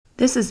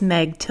This is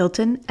Meg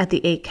Tilton at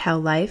the 8 Cow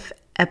Life,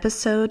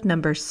 episode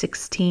number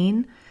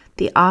 16,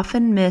 The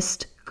Often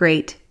Missed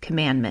Great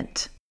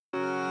Commandment.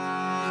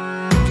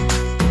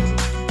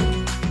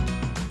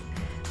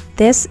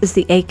 This is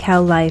the 8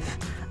 Cow Life,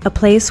 a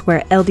place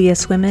where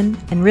LDS women,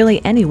 and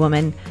really any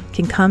woman,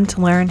 can come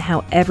to learn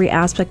how every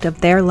aspect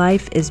of their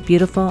life is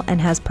beautiful and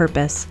has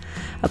purpose.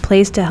 A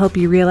place to help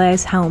you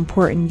realize how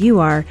important you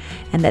are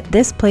and that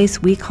this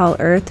place we call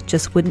Earth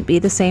just wouldn't be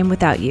the same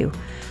without you.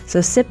 So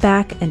sit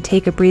back and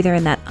take a breather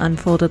in that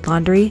unfolded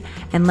laundry,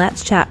 and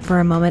let's chat for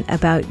a moment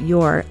about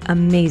your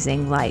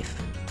amazing life.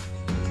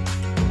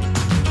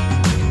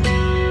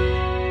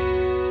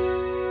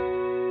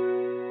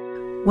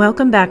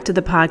 Welcome back to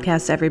the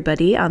podcast,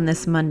 everybody, on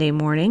this Monday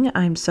morning.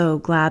 I'm so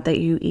glad that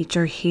you each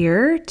are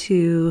here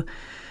to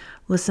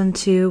listen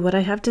to what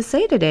I have to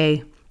say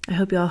today. I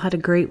hope you all had a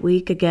great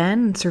week again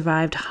and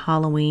survived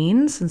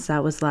Halloween since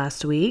that was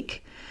last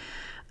week.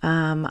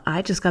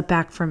 I just got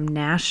back from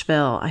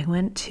Nashville. I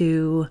went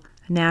to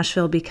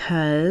Nashville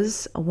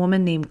because a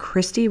woman named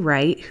Christy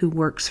Wright, who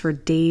works for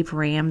Dave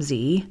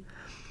Ramsey.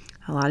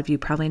 A lot of you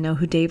probably know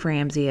who Dave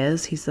Ramsey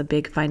is. He's the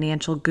big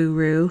financial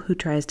guru who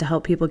tries to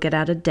help people get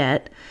out of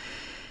debt.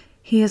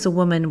 He has a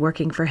woman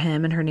working for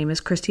him, and her name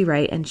is Christy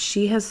Wright, and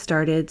she has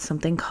started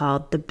something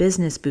called the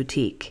Business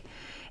Boutique.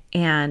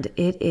 And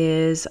it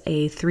is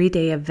a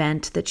 3-day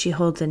event that she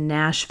holds in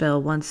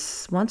Nashville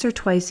once or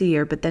twice a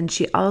year, but then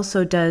she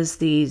also does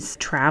these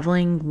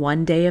traveling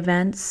 1-day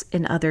events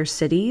in other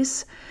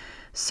cities.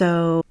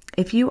 So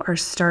if you are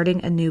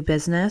starting a new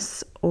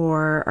business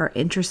or are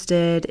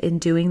interested in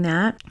doing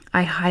that,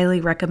 I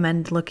highly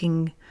recommend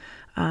looking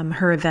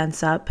her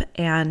events up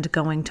and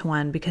going to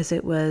one, because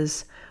it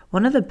was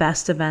one of the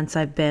best events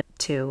I've been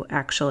to,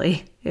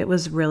 actually. It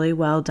was really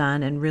well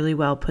done and really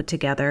well put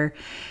together,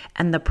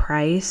 and the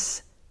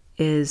price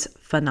is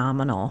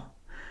phenomenal.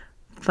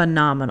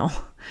 Phenomenal.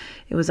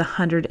 It was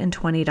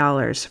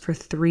 $120 for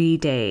 3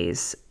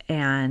 days,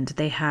 and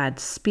they had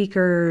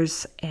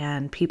speakers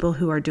and people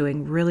who are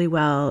doing really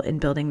well in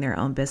building their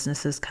own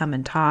businesses come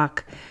and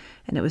talk,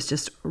 and it was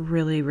just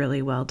really,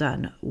 really well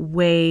done.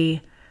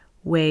 Way,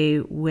 way,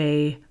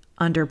 way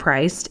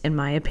underpriced, in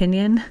my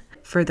opinion,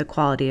 for the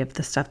quality of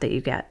the stuff that you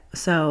get.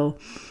 So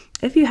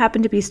if you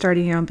happen to be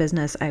starting your own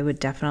business, I would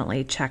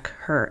definitely check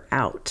her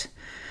out.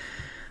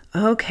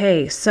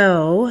 Okay,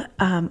 so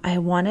I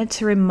wanted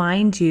to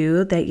remind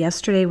you that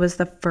yesterday was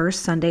the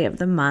first Sunday of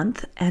the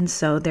month, and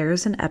so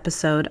there's an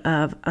episode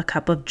of A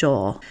Cup of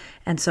Joel.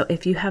 And so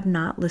if you have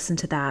not listened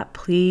to that,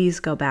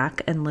 please go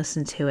back and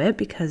listen to it,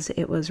 because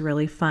it was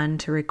really fun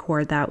to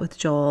record that with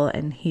Joel,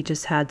 and he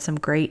just had some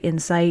great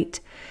insight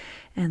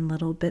and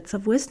little bits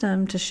of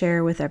wisdom to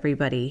share with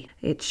everybody.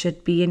 It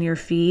should be in your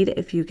feed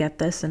if you get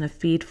this in a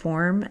feed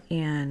form,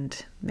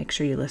 and make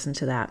sure you listen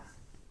to that.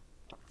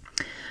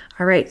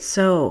 All right,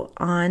 so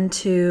on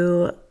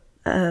to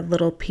a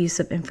little piece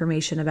of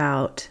information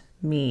about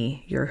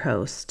me, your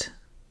host.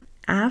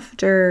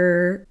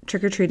 After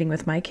trick-or-treating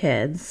with my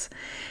kids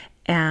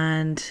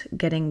and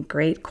getting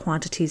great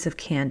quantities of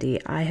candy,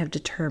 I have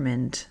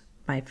determined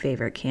my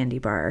favorite candy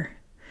bar.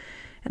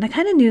 And I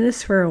kind of knew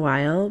this for a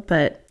while,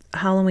 but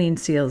Halloween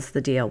seals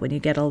the deal when you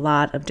get a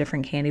lot of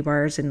different candy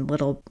bars in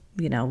little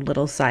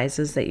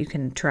sizes that you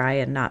can try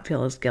and not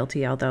feel as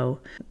guilty. Although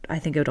I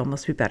think it would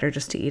almost be better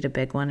just to eat a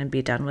big one and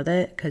be done with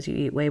it, because you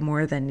eat way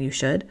more than you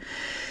should.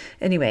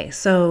 Anyway,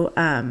 so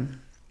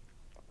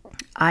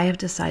I have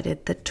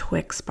decided that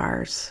Twix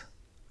bars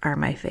are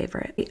my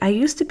favorite. I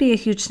used to be a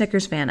huge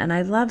Snickers fan, and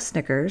I love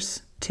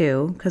Snickers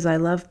too, because I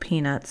love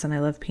peanuts and I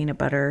love peanut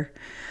butter.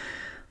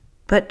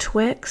 But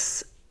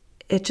Twix,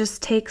 it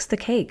just takes the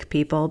cake,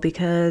 people,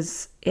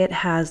 because it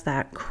has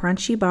that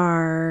crunchy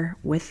bar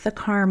with the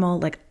caramel,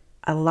 like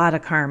a lot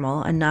of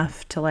caramel,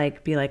 enough to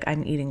be like,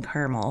 I'm eating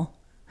caramel,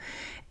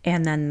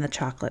 and then the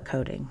chocolate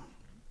coating.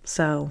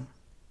 So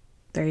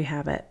there you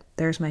have it.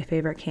 There's my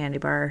favorite candy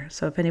bar.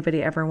 So if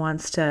anybody ever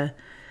wants to,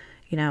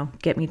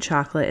 get me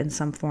chocolate in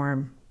some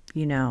form,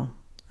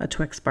 a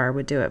Twix bar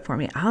would do it for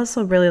me. I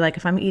also really like,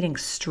 if I'm eating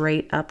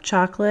straight up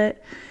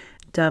chocolate,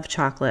 Dove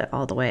chocolate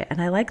all the way. And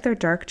I like their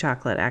dark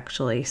chocolate,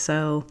 actually.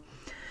 So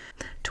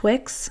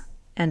Twix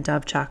and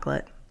Dove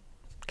chocolate.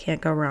 Can't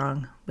go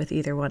wrong with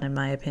either one, in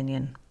my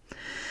opinion.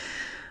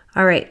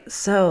 All right,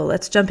 so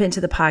let's jump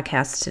into the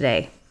podcast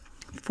today.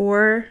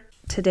 For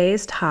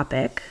today's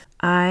topic,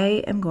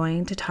 I am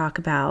going to talk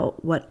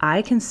about what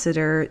I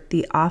consider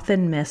the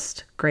often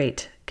missed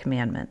great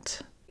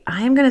commandment.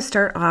 I am going to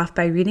start off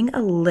by reading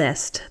a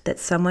list that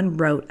someone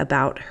wrote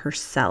about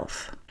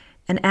herself.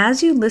 And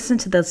as you listen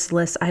to this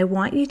list, I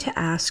want you to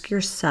ask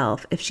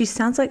yourself if she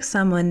sounds like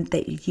someone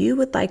that you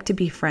would like to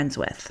be friends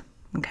with.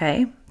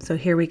 Okay, so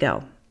here we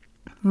go.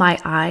 My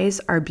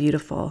eyes are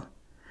beautiful.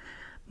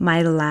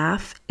 My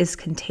laugh is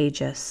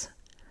contagious.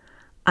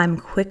 I'm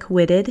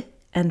quick-witted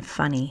and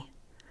funny.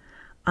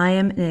 I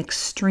am an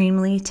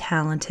extremely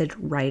talented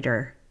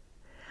writer.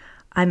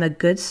 I'm a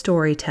good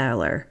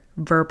storyteller,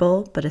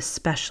 verbal but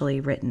especially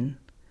written.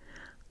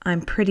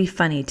 I'm pretty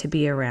funny to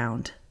be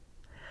around.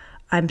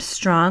 I'm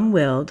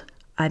strong-willed,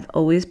 I've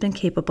always been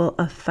capable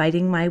of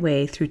fighting my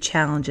way through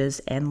challenges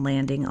and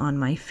landing on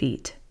my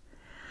feet.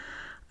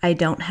 I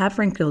don't have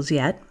wrinkles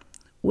yet,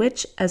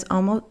 which at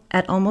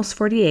almost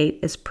 48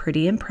 is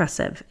pretty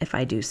impressive if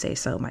I do say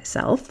so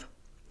myself.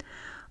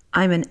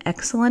 I'm an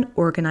excellent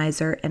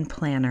organizer and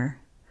planner.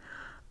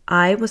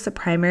 I was the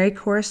primary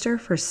chorister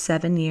for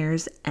 7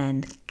 years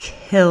and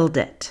killed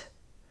it.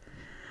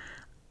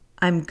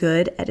 I'm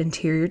good at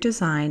interior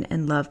design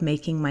and love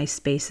making my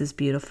spaces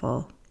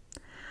beautiful.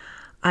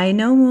 I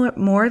know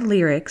more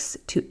lyrics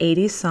to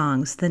 80s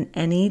songs than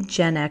any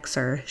Gen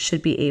Xer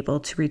should be able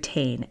to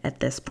retain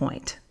at this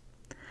point.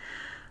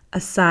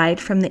 Aside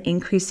from the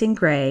increasing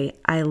gray,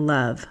 I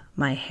love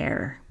my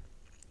hair.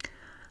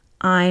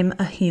 I'm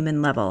a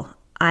human level.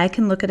 I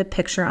can look at a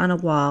picture on a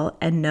wall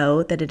and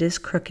know that it is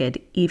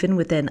crooked even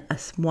within a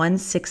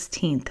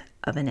 1/16th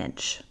of an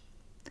inch.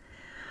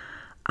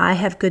 I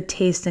have good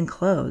taste in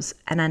clothes,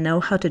 and I know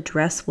how to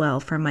dress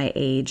well for my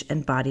age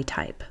and body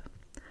type.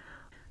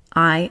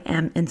 I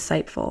am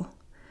insightful.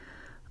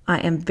 I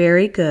am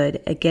very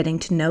good at getting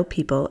to know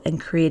people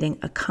and creating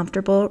a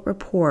comfortable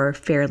rapport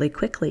fairly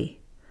quickly.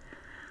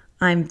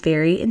 I'm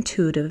very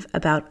intuitive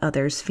about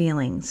others'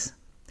 feelings.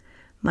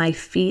 My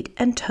feet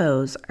and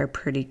toes are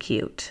pretty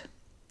cute.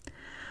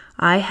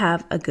 I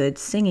have a good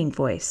singing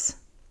voice.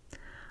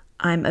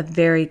 I'm a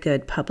very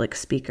good public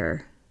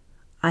speaker.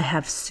 I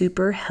have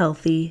super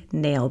healthy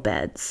nail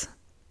beds.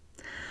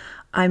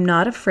 I'm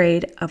not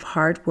afraid of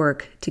hard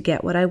work to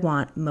get what I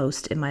want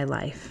most in my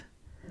life.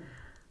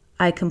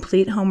 I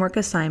complete homework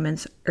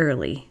assignments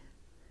early.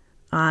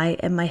 I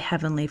am my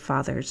Heavenly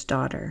Father's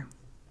daughter.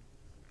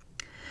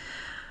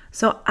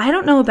 So I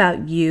don't know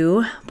about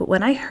you, but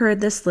when I heard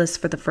this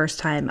list for the first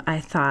time, I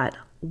thought,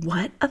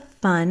 what a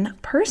fun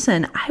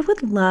person. I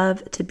would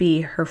love to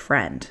be her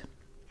friend.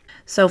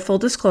 So full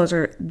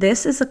disclosure,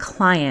 this is a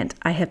client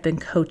I have been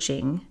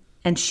coaching,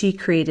 and she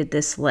created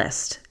this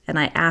list, and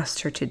I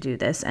asked her to do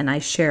this, and I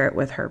share it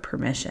with her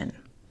permission.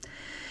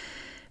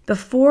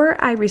 Before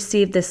I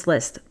received this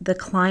list, the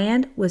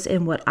client was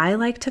in what I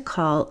like to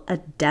call a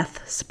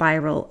death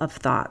spiral of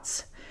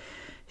thoughts.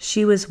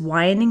 She was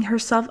winding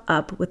herself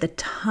up with a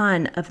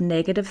ton of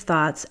negative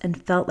thoughts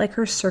and felt like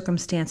her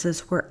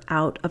circumstances were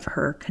out of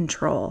her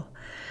control.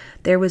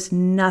 There was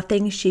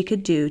nothing she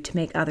could do to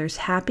make others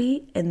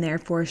happy, and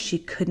therefore she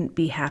couldn't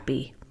be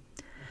happy.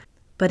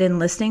 But in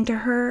listening to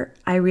her,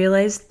 I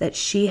realized that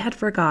she had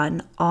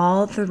forgotten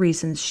all the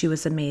reasons she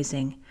was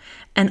amazing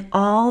and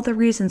all the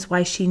reasons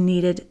why she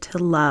needed to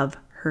love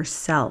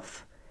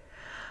herself.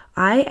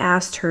 I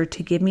asked her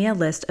to give me a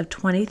list of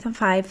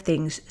 25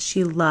 things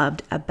she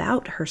loved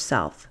about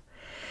herself.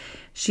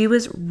 She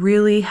was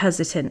really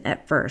hesitant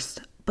at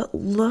first, but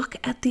look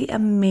at the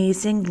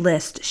amazing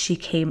list she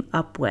came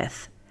up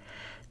with.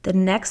 The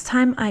next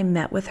time I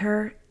met with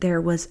her,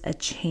 there was a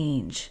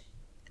change.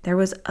 There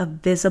was a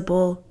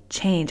visible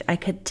change. I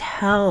could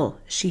tell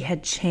she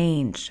had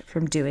changed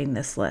from doing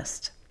this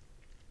list.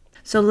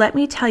 So let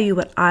me tell you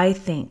what I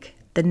think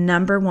the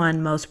number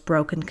one most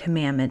broken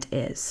commandment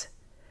is.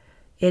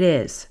 It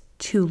is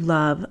to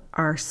love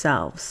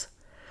ourselves.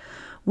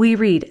 We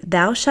read,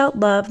 "Thou shalt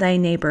love thy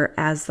neighbor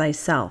as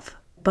thyself,"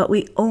 but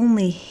we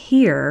only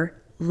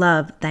hear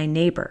 "love thy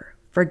neighbor,"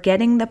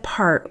 forgetting the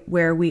part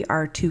where we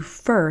are to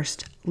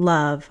first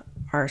love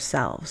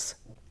ourselves.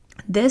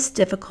 This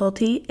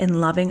difficulty in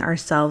loving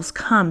ourselves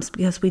comes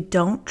because we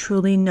don't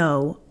truly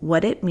know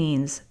what it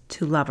means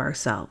to love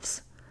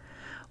ourselves.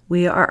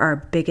 We are our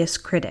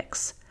biggest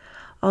critics.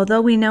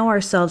 Although we know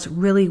ourselves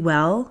really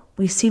well,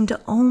 we seem to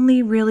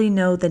only really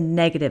know the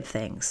negative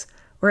things,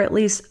 or at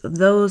least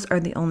those are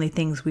the only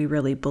things we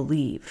really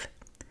believe.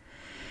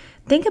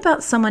 Think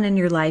about someone in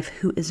your life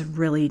who is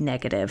really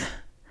negative.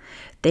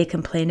 They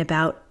complain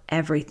about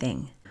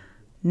everything.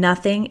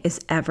 Nothing is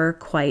ever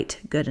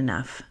quite good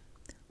enough.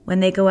 When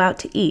they go out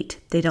to eat,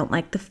 they don't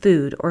like the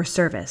food or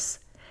service.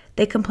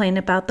 They complain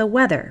about the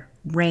weather,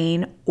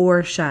 rain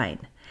or shine.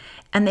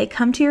 And they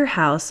come to your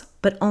house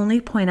but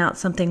only point out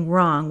something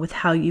wrong with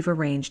how you've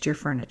arranged your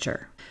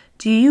furniture.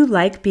 Do you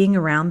like being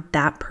around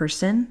that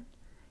person?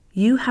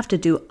 You have to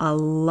do a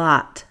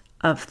lot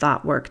of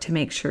thought work to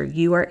make sure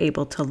you are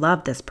able to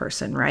love this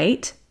person,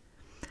 right?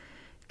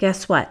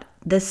 Guess what?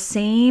 The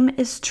same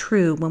is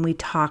true when we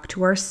talk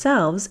to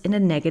ourselves in a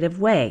negative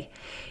way.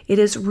 It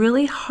is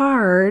really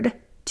hard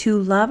to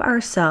love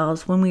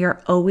ourselves when we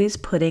are always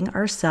putting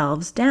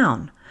ourselves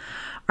down.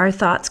 Our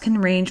thoughts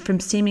can range from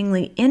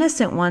seemingly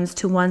innocent ones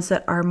to ones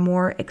that are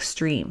more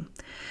extreme.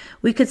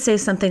 We could say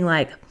something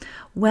like,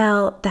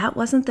 "Well, that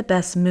wasn't the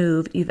best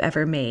move you've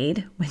ever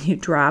made," when you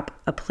drop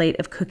a plate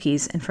of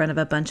cookies in front of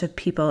a bunch of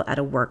people at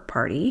a work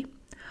party.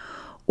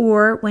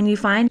 Or when you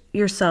find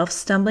yourself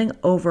stumbling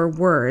over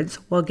words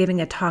while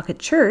giving a talk at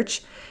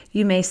church,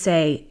 you may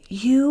say,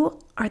 "You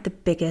are the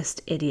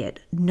biggest idiot.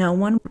 No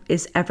one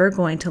is ever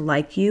going to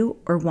like you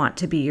or want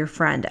to be your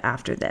friend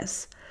after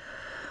this."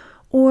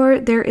 Or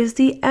there is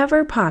the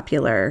ever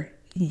popular,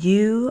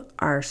 "You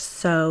are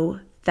so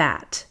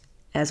fat,"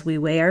 as we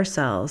weigh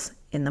ourselves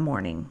in the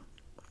morning.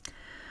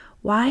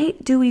 Why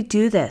do we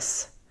do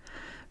this?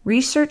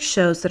 Research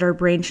shows that our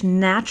brains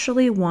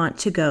naturally want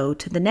to go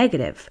to the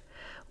negative.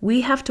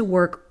 We have to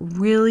work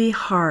really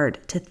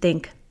hard to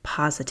think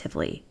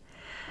positively.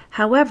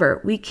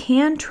 However, we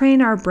can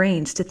train our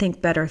brains to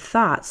think better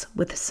thoughts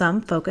with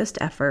some focused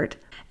effort,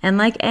 and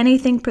like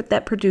anything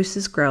that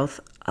produces growth,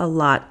 a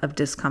lot of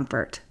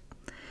discomfort.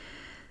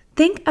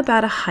 Think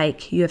about a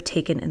hike you have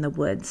taken in the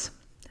woods.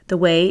 The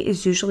way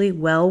is usually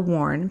well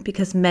worn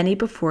because many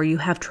before you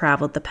have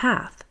traveled the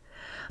path.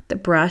 The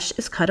brush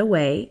is cut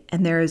away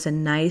and there is a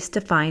nice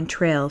defined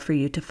trail for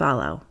you to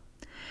follow.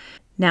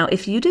 Now,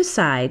 if you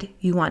decide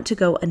you want to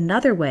go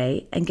another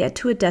way and get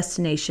to a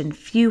destination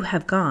few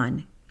have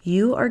gone,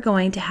 you are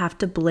going to have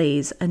to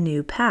blaze a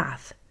new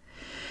path.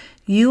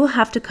 You will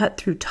have to cut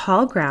through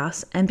tall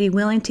grass and be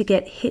willing to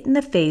get hit in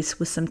the face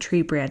with some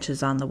tree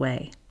branches on the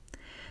way.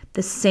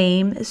 The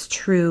same is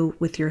true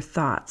with your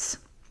thoughts.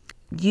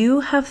 You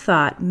have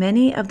thought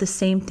many of the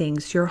same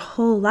things your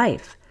whole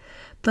life,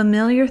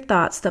 familiar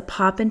thoughts that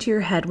pop into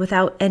your head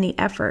without any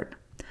effort.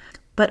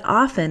 But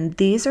often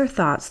these are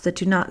thoughts that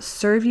do not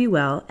serve you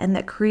well and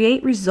that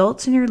create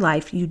results in your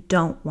life you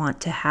don't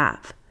want to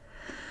have.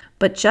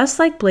 But just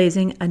like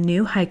blazing a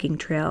new hiking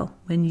trail,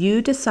 when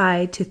you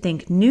decide to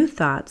think new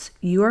thoughts,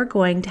 you are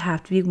going to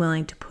have to be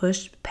willing to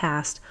push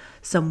past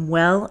some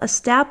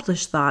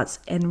well-established thoughts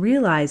and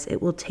realize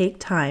it will take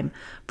time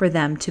for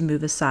them to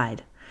move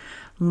aside.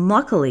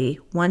 Luckily,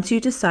 once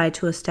you decide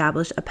to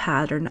establish a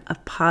pattern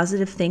of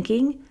positive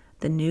thinking,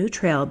 the new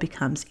trail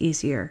becomes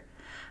easier.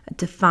 A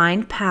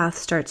defined path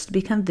starts to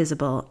become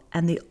visible,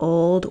 and the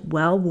old,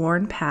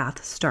 well-worn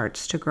path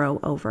starts to grow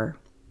over.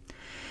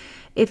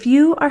 If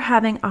you are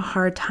having a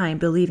hard time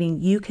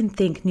believing you can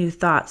think new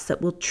thoughts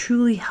that will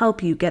truly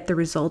help you get the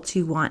results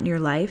you want in your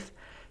life,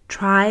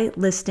 try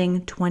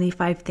listing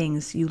 25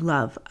 things you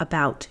love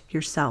about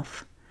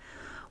yourself.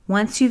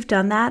 Once you've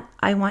done that,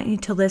 I want you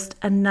to list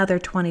another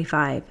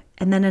 25,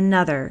 and then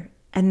another,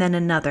 and then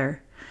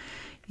another.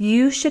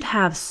 You should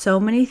have so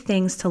many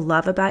things to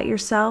love about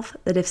yourself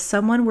that if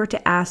someone were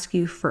to ask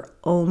you for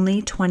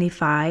only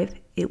 25,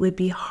 it would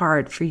be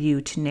hard for you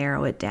to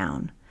narrow it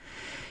down.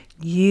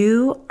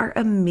 You are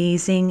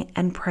amazing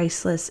and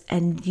priceless,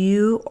 and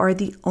you are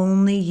the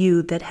only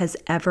you that has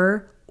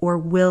ever or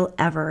will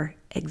ever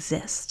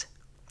exist.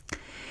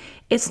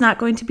 It's not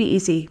going to be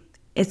easy.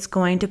 It's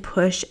going to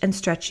push and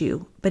stretch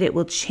you, but it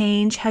will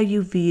change how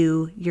you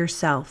view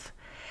yourself.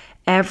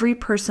 Every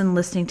person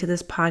listening to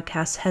this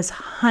podcast has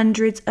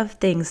hundreds of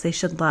things they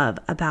should love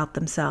about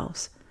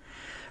themselves.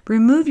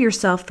 Remove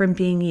yourself from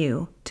being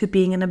you to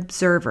being an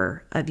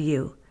observer of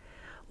you.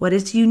 What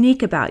is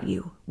unique about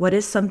you? What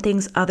is some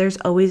things others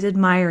always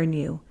admire in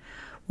you?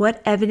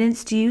 What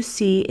evidence do you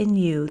see in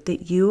you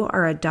that you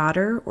are a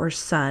daughter or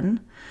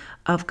son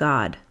of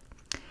God?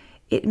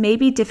 It may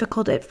be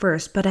difficult at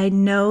first, but I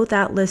know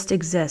that list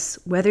exists,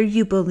 whether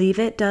you believe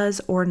it does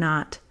or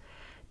not.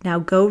 Now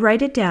go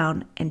write it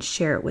down and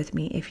share it with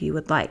me if you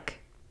would like.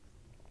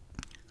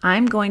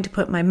 I'm going to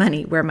put my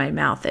money where my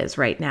mouth is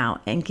right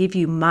now and give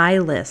you my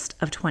list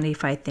of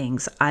 25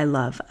 things I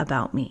love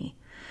about me.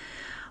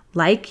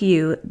 Like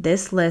you,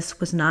 this list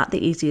was not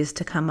the easiest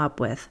to come up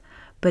with,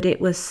 but it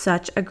was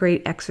such a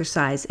great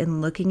exercise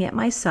in looking at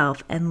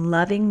myself and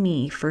loving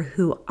me for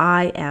who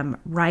I am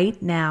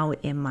right now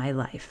in my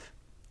life.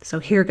 So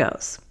here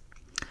goes.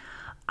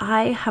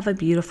 I have a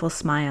beautiful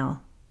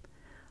smile.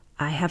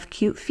 I have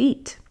cute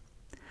feet.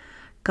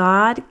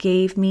 God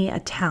gave me a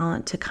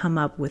talent to come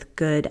up with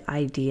good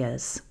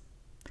ideas.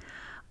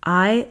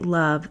 I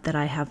love that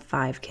I have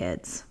 5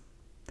 kids.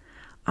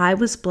 I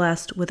was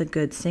blessed with a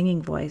good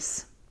singing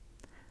voice.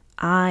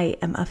 I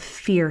am a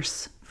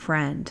fierce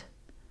friend.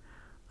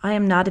 I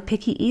am not a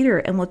picky eater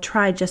and will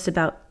try just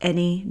about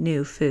any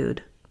new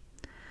food.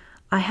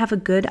 I have a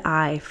good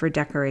eye for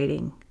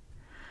decorating.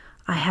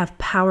 I have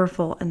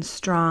powerful and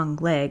strong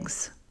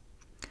legs.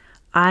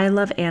 I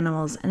love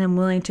animals and am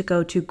willing to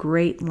go to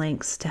great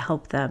lengths to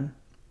help them.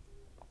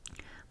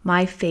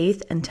 My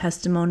faith and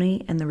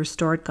testimony in the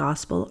restored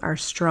gospel are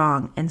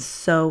strong and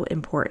so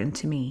important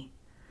to me.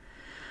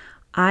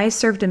 I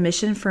served a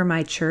mission for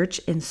my church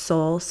in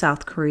Seoul,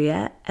 South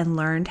Korea, and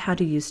learned how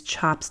to use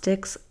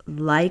chopsticks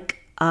like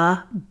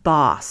a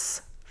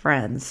boss,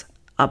 friends,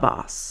 a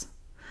boss.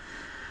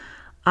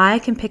 I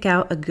can pick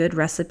out a good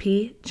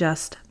recipe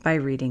just by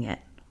reading it.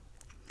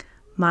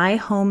 My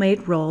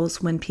homemade rolls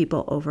win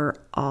people over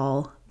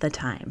all the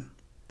time.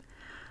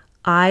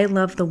 I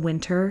love the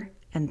winter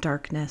and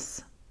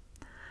darkness.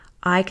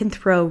 I can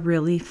throw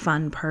really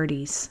fun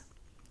parties.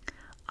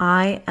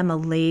 I am a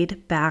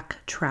laid-back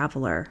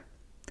traveler.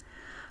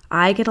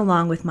 I get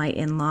along with my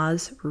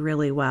in-laws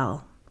really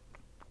well.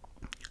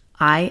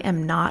 I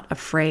am not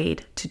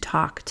afraid to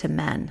talk to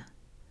men.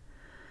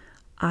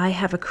 I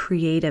have a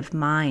creative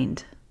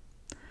mind.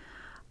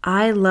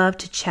 I love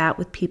to chat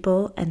with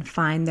people and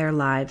find their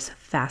lives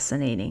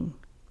fascinating.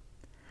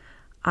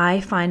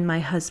 I find my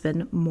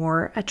husband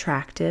more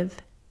attractive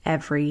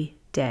every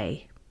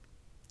day.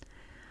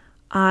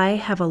 I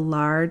have a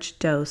large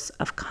dose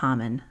of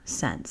common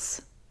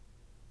sense.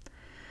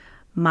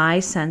 My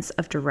sense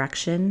of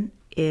direction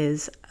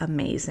is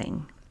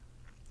amazing.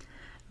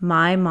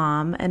 My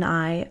mom and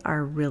I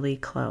are really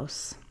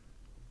close.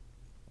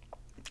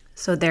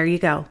 So there you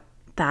go.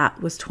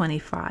 That was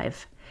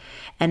 25.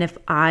 And if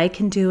I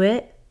can do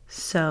it,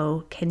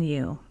 so can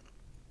you.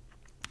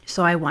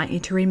 So I want you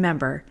to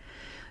remember,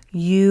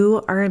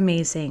 you are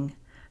amazing.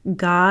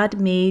 God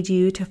made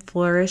you to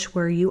flourish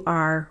where you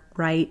are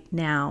right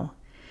now.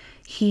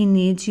 He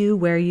needs you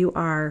where you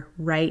are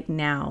right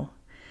now.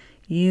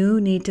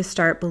 You need to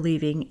start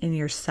believing in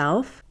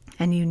yourself,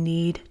 and you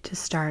need to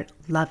start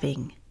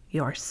loving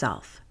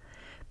yourself.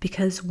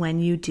 Because when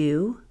you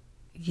do,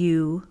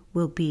 you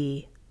will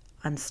be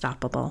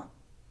unstoppable.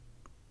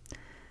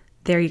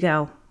 There you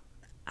go.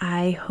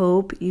 I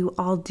hope you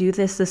all do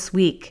this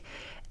week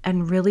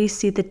and really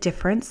see the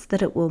difference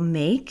that it will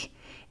make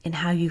in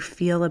how you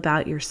feel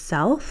about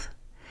yourself,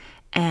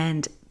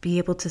 and be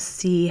able to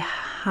see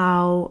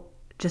how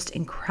just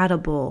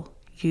incredible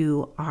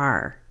you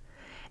are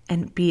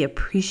and be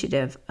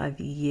appreciative of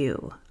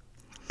you.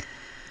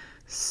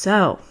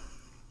 So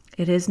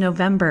it is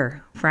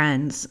November,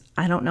 friends.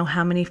 I don't know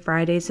how many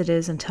Fridays it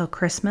is until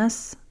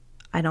Christmas.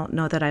 I don't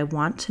know that I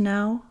want to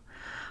know,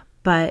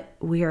 but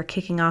we are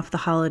kicking off the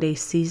holiday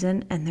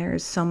season, and there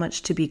is so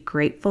much to be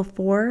grateful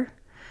for.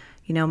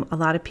 You know, a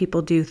lot of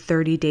people do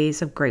 30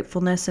 days of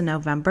gratefulness in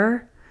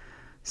November.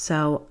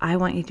 So I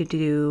want you to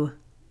do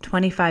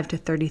 25 to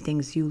 30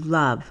 things you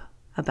love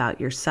about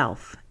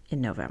yourself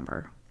in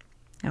November.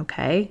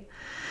 Okay?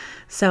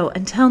 So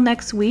until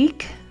next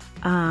week,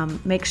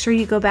 make sure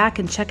you go back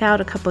and check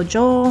out A Cup of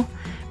Joel.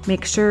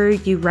 Make sure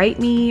you write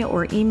me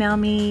or email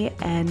me,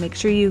 and make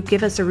sure you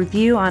give us a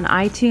review on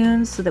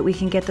iTunes so that we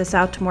can get this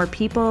out to more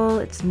people.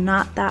 It's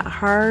not that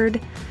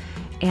hard.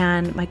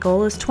 And my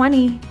goal is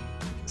 20.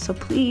 So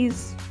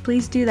please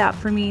do that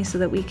for me so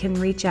that we can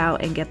reach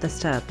out and get this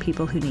to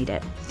people who need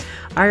it.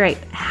 All right,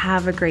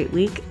 have a great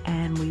week,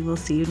 and we will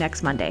see you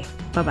next Monday.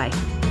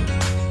 Bye-bye.